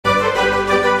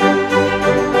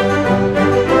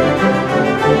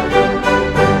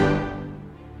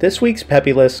This week's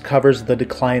Peppy List covers the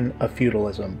decline of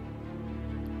feudalism.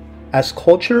 As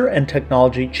culture and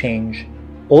technology change,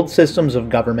 old systems of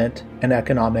government and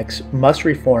economics must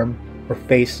reform or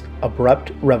face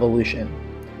abrupt revolution.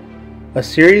 A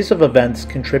series of events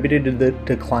contributed to the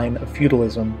decline of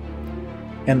feudalism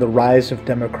and the rise of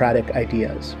democratic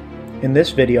ideas. In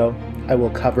this video, I will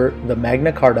cover the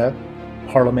Magna Carta,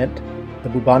 Parliament, the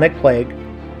Bubonic Plague,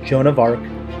 Joan of Arc,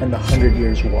 and the 100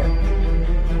 Years' War.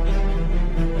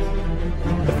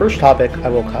 The first topic I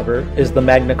will cover is the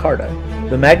Magna Carta.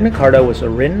 The Magna Carta was a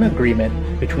written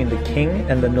agreement between the king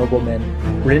and the noblemen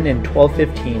written in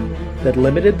 1215 that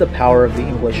limited the power of the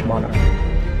English monarch.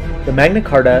 The Magna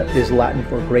Carta is Latin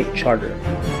for Great Charter.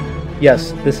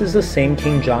 Yes, this is the same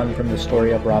King John from the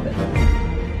story of Robin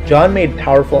Hood. John made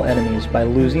powerful enemies by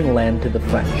losing land to the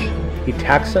French. He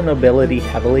taxed the nobility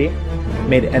heavily,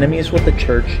 made enemies with the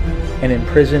church, and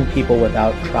imprisoned people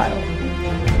without trial.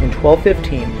 In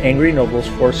 1215, angry nobles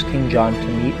forced King John to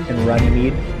meet in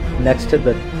Runnymede next to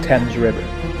the Thames River.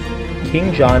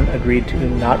 King John agreed to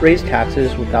not raise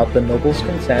taxes without the nobles'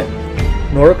 consent,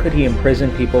 nor could he imprison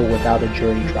people without a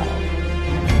jury trial.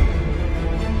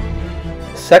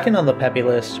 Second on the Peppy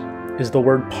List is the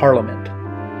word Parliament.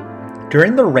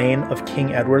 During the reign of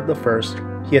King Edward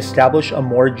I, he established a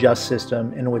more just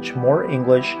system in which more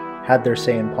English had their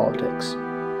say in politics.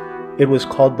 It was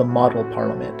called the Model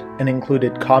Parliament and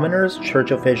included commoners, church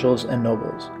officials, and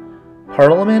nobles.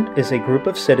 Parliament is a group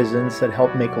of citizens that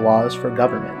help make laws for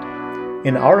government.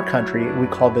 In our country, we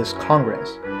call this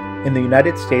Congress. In the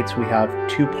United States, we have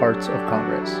two parts of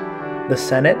Congress, the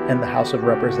Senate and the House of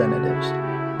Representatives.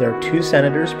 There are 2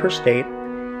 senators per state,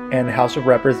 and the House of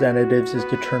Representatives is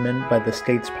determined by the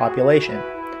state's population.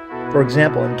 For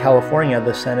example, in California,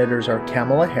 the senators are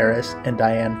Kamala Harris and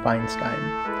Dianne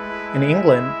Feinstein. In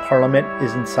England, Parliament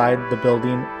is inside the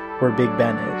building where Big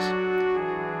Ben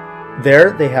is.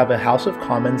 There, they have a House of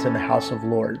Commons and a House of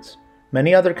Lords.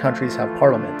 Many other countries have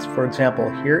parliaments. For example,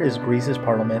 here is Greece's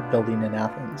Parliament building in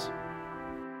Athens.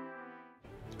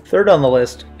 Third on the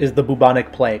list is the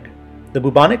Bubonic Plague. The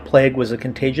Bubonic Plague was a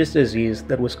contagious disease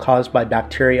that was caused by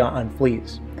bacteria on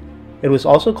fleas. It was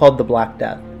also called the Black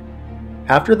Death.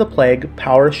 After the plague,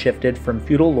 power shifted from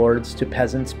feudal lords to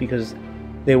peasants because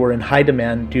they were in high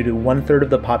demand due to 1/3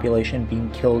 of the population being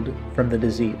killed from the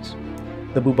disease.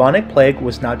 The Bubonic Plague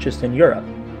was not just in Europe.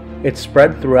 It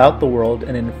spread throughout the world,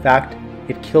 and in fact,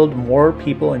 it killed more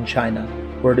people in China,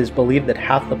 where it is believed that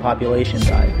half the population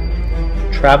died.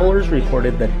 Travelers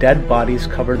reported that dead bodies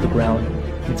covered the ground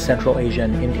in Central Asia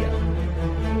and India.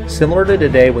 Similar to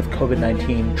today with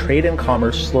COVID-19, trade and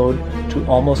commerce slowed to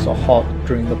almost a halt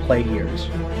during the plague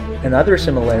years. Another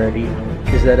similarity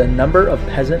is that a number of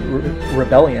peasant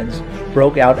rebellions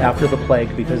broke out after the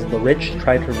plague because the rich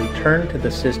tried to return to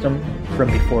the system from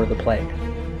before the plague.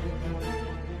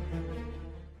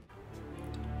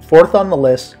 Fourth on the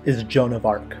list is Joan of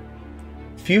Arc.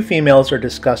 Few females are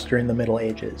discussed during the Middle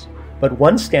Ages, but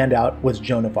one standout was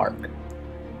Joan of Arc.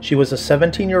 She was a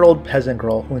 17-year-old peasant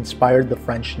girl who inspired the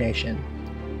French nation.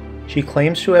 She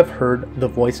claims to have heard the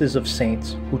voices of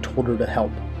saints who told her to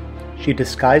help. She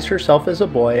disguised herself as a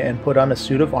boy and put on a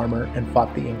suit of armor and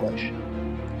fought the English.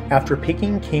 After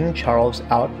picking King Charles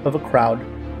out of a crowd,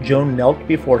 Joan knelt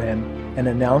before him and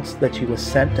announced that she was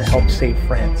sent to help save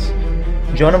France.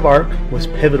 Joan of Arc was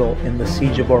pivotal in the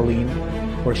Siege of Orleans,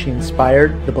 where she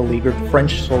inspired the beleaguered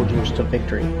French soldiers to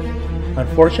victory.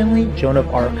 Unfortunately, Joan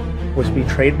of Arc was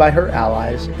betrayed by her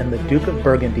allies, and the Duke of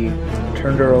Burgundy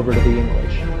turned her over to the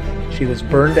English. She was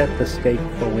burned at the stake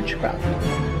for witchcraft.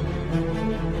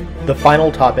 The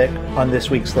final topic on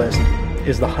this week's list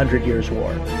is the 100 Years'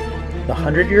 War. The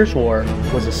 100 Years' War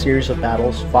was a series of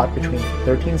battles fought between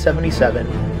 1377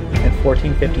 and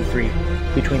 1453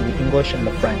 between the English and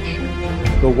the French.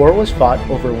 The war was fought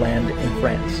over land in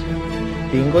France.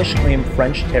 The English claimed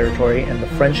French territory and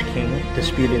the French king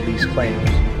disputed these claims.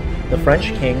 The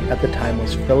French king at the time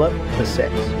was Philip VI.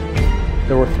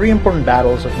 There were 3 important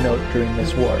battles of note during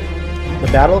this war.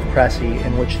 The Battle of Crécy,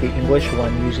 in which the English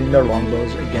won using their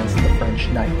longbows against the French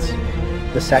knights.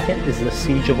 The second is the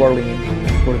Siege of Orleans,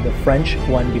 where the French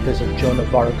won because of Joan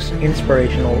of Arc's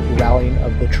inspirational rallying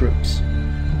of the troops.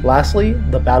 Lastly,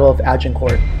 the Battle of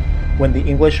Agincourt, when the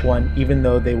English won even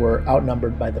though they were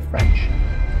outnumbered by the French.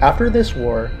 After this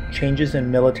war, changes in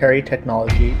military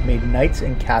technology made knights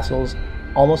and castles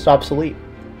almost obsolete.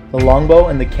 The longbow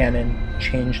and the cannon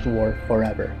changed war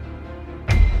forever.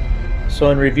 So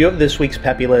in review of this week's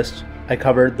Peppy List, I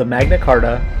covered the Magna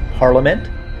Carta, Parliament,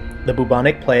 the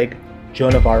Bubonic Plague,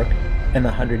 Joan of Arc, and the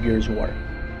 100 Years' War.